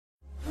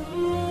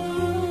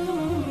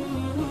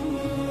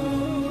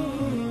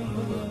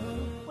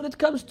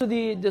comes to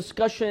the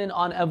discussion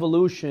on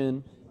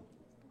evolution,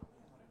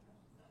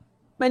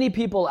 many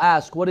people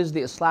ask, what is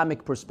the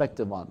Islamic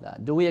perspective on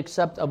that? Do we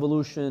accept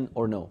evolution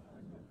or no?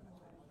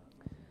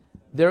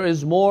 There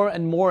is more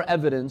and more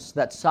evidence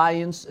that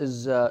science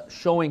is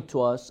showing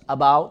to us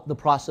about the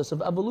process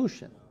of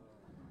evolution.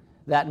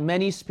 That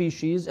many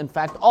species, in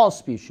fact all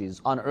species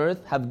on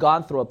earth, have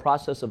gone through a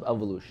process of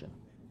evolution.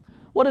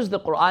 What is the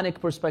Quranic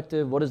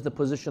perspective? What is the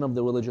position of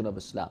the religion of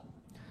Islam?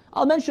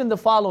 I'll mention the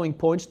following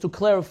points to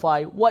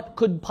clarify what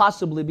could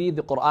possibly be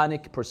the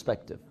Quranic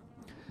perspective.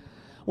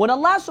 When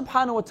Allah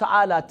subhanahu wa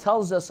ta'ala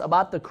tells us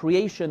about the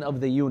creation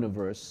of the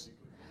universe,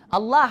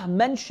 Allah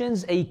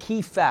mentions a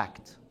key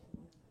fact.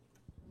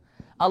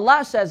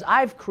 Allah says,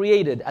 I've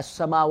created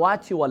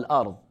as-samawati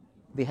wal-ard,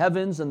 the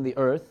heavens and the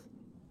earth.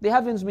 The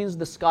heavens means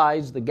the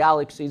skies, the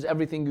galaxies,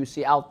 everything you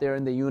see out there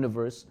in the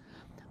universe.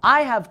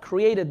 I have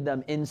created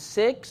them in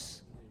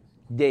 6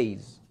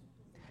 days.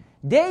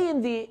 Day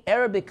in the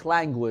Arabic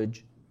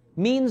language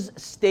means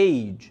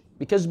stage,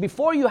 because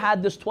before you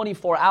had this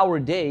 24-hour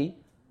day,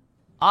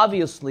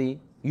 obviously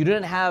you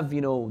didn't have,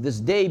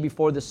 this day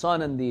before the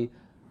sun and the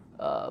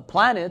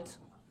planet.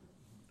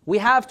 We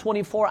have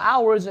 24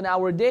 hours in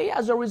our day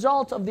as a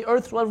result of the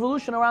earth's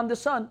revolution around the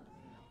sun.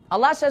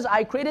 Allah says,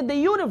 I created the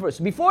universe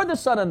before the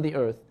sun and the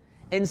earth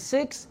in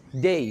 6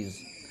 days.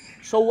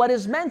 So what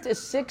is meant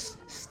is 6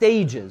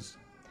 stages.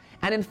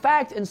 And in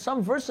fact, in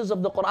some verses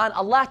of the Quran,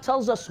 Allah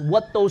tells us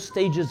what those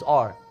stages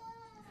are.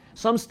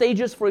 Some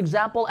stages, for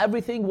example,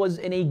 everything was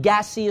in a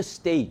gaseous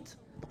state.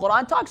 The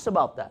Quran talks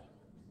about that.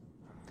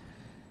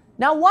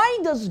 Now, why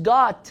does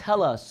God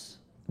tell us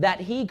that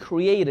He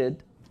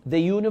created the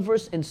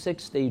universe in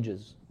 6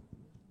 stages?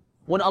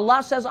 When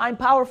Allah says, I'm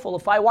powerful,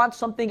 if I want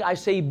something, I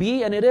say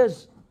be, and it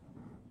is.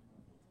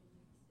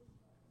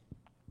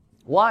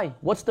 Why?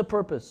 What's the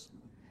purpose?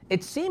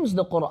 It seems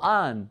the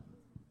Quran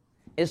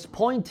is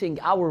pointing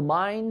our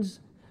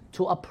minds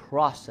to a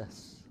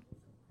process.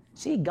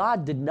 See,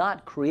 God did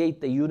not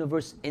create the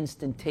universe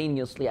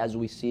instantaneously as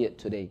we see it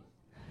today.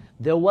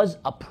 There was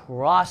a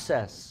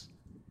process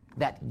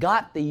that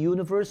got the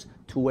universe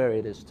to where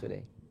it is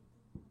today.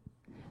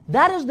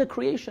 That is the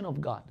creation of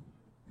God.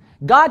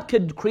 God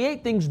could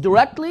create things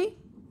directly,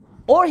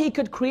 or He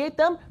could create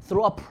them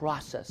through a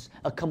process,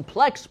 a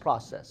complex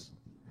process,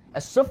 a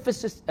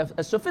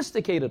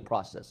sophisticated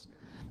process.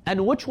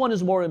 And which one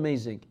is more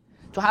amazing?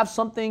 To have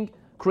something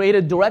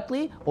created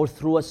directly or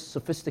through a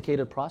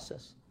sophisticated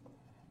process?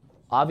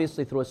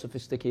 Obviously through a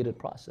sophisticated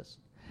process.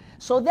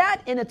 So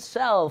that in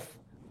itself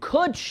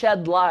could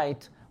shed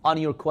light on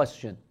your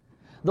question.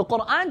 The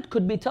Quran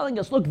could be telling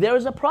us, look, there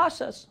is a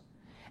process.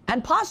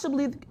 And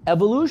possibly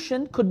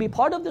evolution could be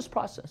part of this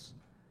process.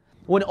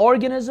 When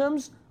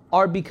organisms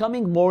are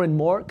becoming more and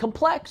more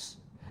complex,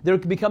 they're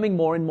becoming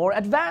more and more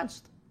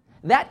advanced.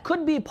 That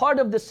could be part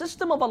of the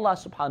system of Allah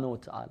subhanahu wa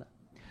ta'ala.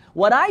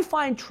 What I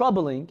find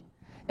troubling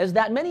is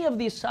that many of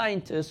these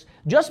scientists,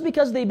 just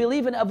because they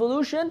believe in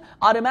evolution,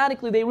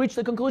 automatically they reach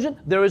the conclusion,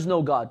 there is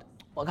no God.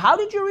 Well, how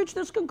did you reach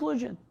this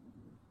conclusion?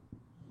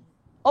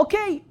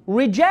 Okay,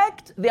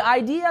 reject the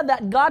idea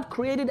that God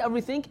created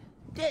everything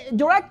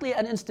directly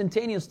and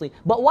instantaneously.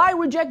 But why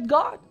reject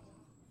God?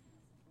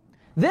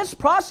 This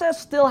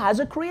process still has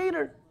a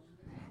creator.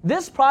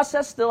 This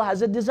process still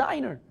has a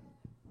designer.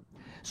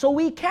 So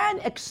we can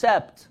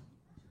accept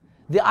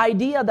the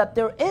idea that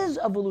there is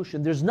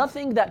evolution. There's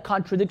nothing that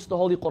contradicts the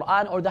Holy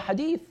Quran or the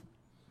Hadith.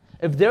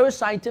 If there is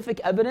scientific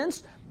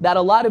evidence that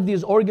a lot of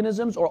these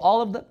organisms or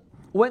all of them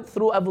went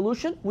through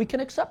evolution, we can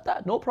accept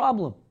that, no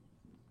problem.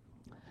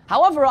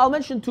 However, I'll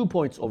mention 2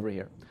 points over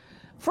here.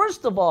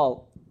 First of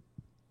all,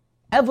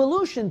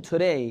 evolution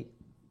today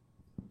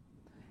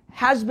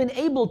has been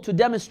able to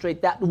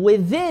demonstrate that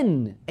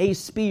within a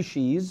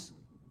species,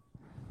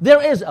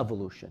 there is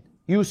evolution.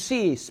 You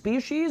see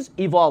species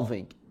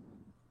evolving.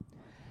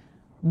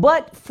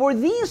 But for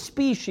these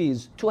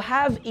species to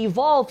have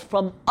evolved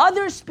from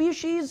other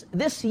species,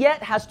 this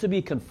yet has to be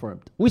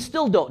confirmed. We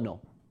still don't know.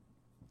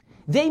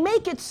 They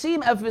make it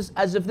seem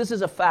as if this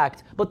is a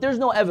fact, but there's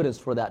no evidence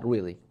for that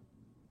really.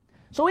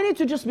 So we need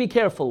to just be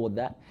careful with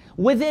that.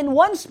 Within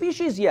one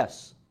species,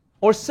 yes,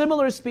 or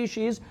similar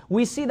species,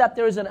 we see that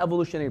there is an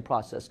evolutionary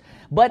process.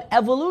 But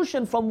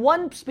evolution from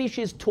one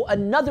species to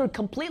another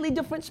completely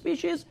different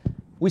species,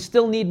 we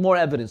still need more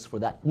evidence for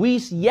that. We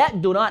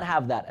yet do not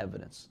have that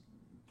evidence.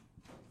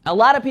 A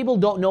lot of people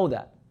don't know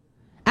that.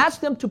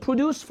 Ask them to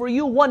produce for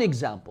you one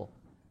example.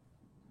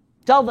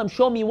 Tell them,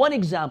 show me one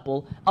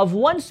example of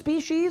one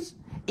species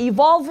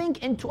evolving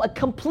into a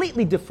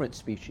completely different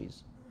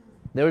species.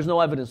 There is no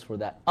evidence for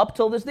that. Up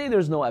till this day, there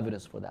is no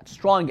evidence for that.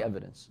 Strong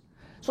evidence.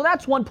 So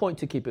that's one point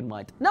to keep in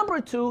mind. Number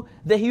 2,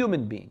 the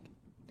human being.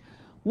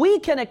 We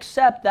can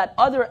accept that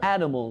other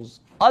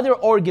animals, other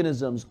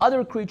organisms,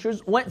 other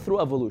creatures went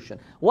through evolution.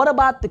 What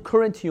about the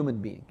current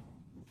human being?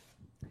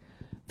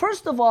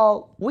 First of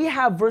all, we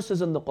have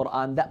verses in the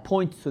Quran that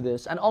point to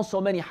this, and also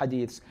many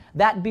hadiths,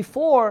 that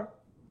before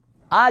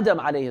Adam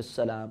alayhi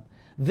salam,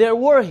 there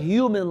were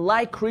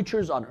human-like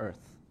creatures on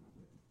earth.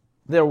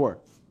 There were.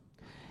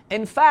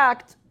 In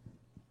fact,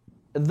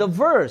 the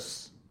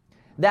verse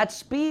that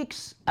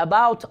speaks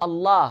about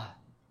Allah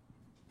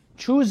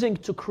choosing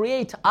to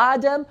create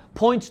Adam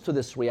points to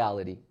this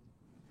reality.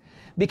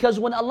 Because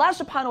when Allah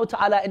subhanahu wa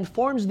ta'ala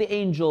informs the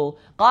angel,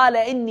 قَالَ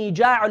إِنِّي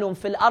جَاعِلٌ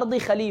فِي الْأَرْضِ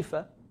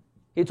خَلِيفَةً,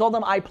 He told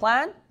them, I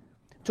plan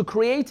to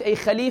create a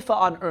Khalifa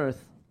on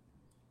earth.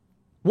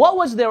 What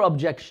was their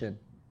objection?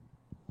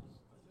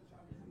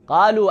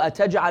 قَالُوا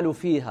أَتَجْعَلُ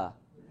فِيهَا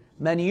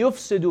مَنْ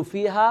يُفْسِدُ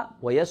فِيهَا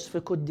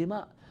وَيَسْفِكُ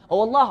الدِّمَاءِ.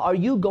 Oh Allah, are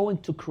you going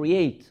to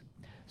create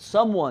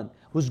someone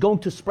who's going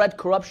to spread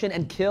corruption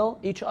and kill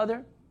each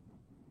other?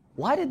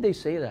 Why did they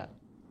say that?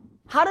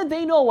 How did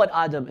they know what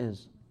Adam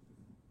is?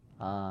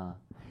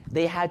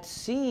 They had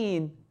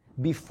seen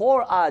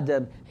before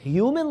Adam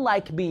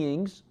human-like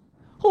beings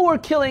who were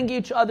killing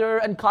each other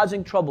and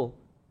causing trouble.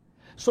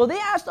 So they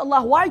asked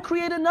Allah, why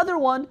create another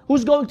one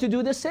who's going to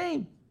do the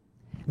same?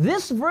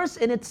 This verse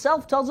in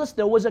itself tells us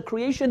there was a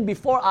creation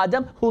before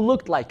Adam who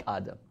looked like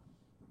Adam.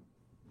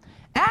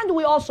 And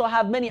we also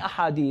have many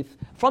ahadith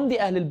from the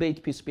Ahlul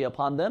Bayt, peace be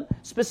upon them,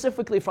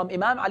 specifically from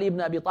Imam Ali ibn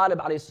Abi Talib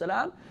alayhi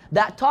salam,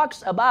 that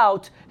talks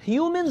about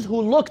humans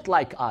who looked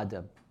like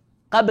Adam.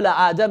 قَبْلَ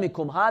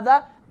آدَمِكُمْ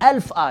هَذَا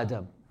أَلْفْ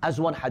Adam, as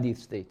one hadith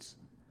states.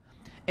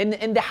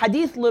 In the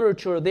hadith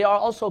literature, they are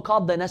also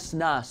called the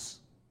Nasnas.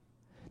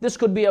 This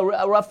could be a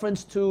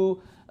reference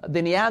to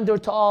the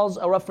Neanderthals,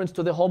 a reference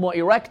to the Homo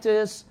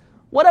erectus,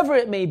 whatever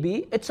it may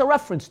be, it's a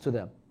reference to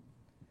them.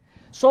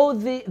 So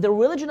the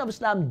religion of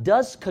Islam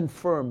does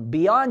confirm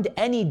beyond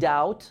any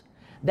doubt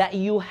that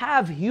you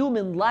have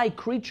human-like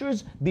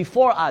creatures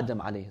before Adam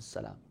alayhi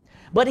salam.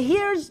 But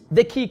here's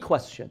the key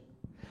question.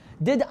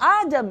 Did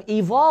Adam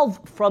evolve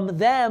from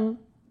them,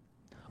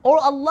 or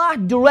Allah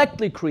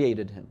directly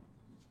created him?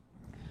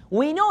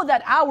 We know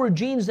that our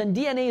genes and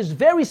DNA is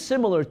very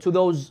similar to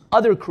those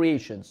other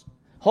creations.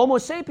 Homo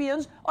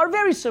sapiens are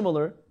very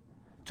similar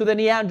to the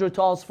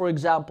Neanderthals, for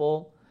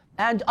example,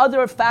 and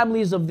other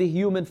families of the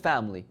human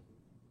family.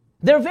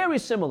 They're very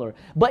similar.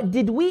 But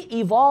did we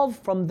evolve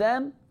from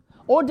them?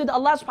 Or did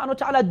Allah subhanahu wa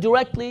ta'ala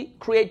directly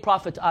create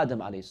Prophet Adam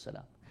alayhi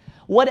salam?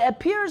 What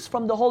appears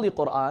from the Holy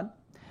Quran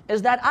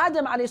is that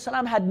Adam alayhi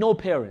salam had no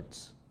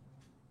parents.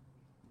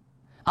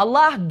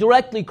 Allah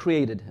directly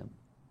created him.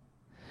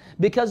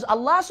 Because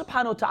Allah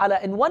subhanahu wa ta'ala,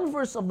 in one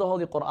verse of the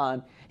Holy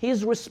Quran, He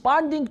is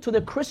responding to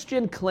the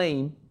Christian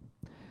claim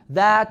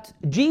that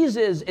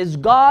Jesus is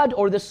God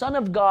or the Son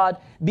of God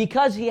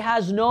because He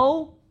has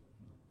no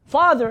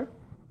father.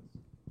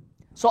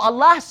 So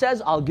Allah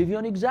says, I'll give you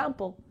an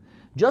example.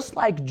 Just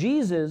like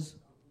Jesus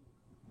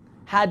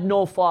had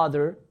no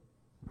father,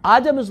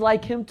 Adam is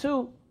like him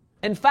too.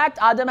 In fact,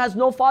 Adam has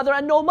no father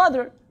and no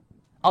mother.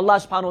 Allah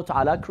subhanahu wa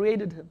ta'ala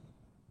created him.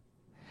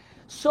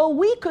 So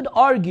we could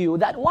argue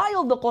that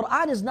while the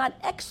Quran is not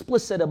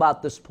explicit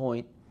about this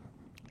point,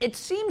 it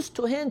seems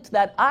to hint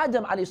that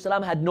Adam alayhi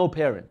salam had no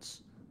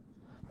parents.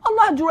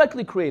 Allah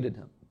directly created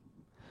him.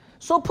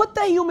 So put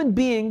the human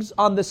beings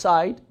on the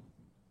side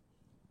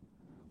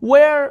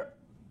where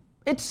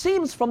it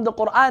seems from the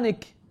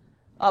Quranic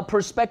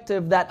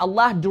perspective that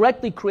Allah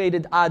directly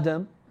created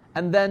Adam,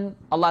 and then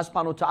Allah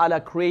subhanahu wa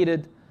ta'ala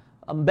created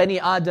Bani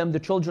Adam, the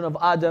children of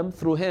Adam,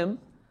 through him.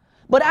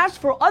 But as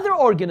for other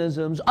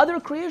organisms, other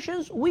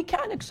creations, we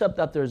can accept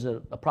that there's a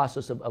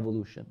process of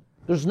evolution.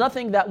 There's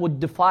nothing that would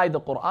defy the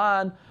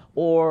Quran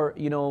or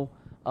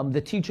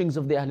the teachings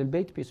of the Ahlul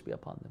Bayt, peace be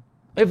upon them.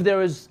 If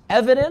there is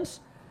evidence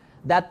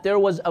that there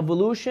was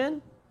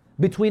evolution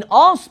between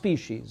all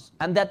species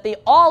and that they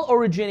all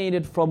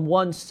originated from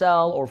one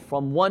cell or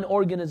from one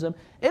organism,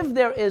 if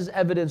there is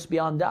evidence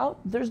beyond doubt,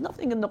 there's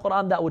nothing in the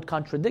Quran that would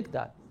contradict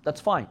that.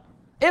 That's fine.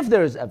 If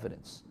there is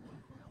evidence.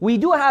 We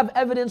do have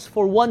evidence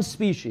for one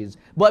species,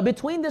 but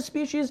between the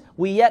species,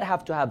 we yet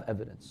have to have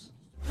evidence.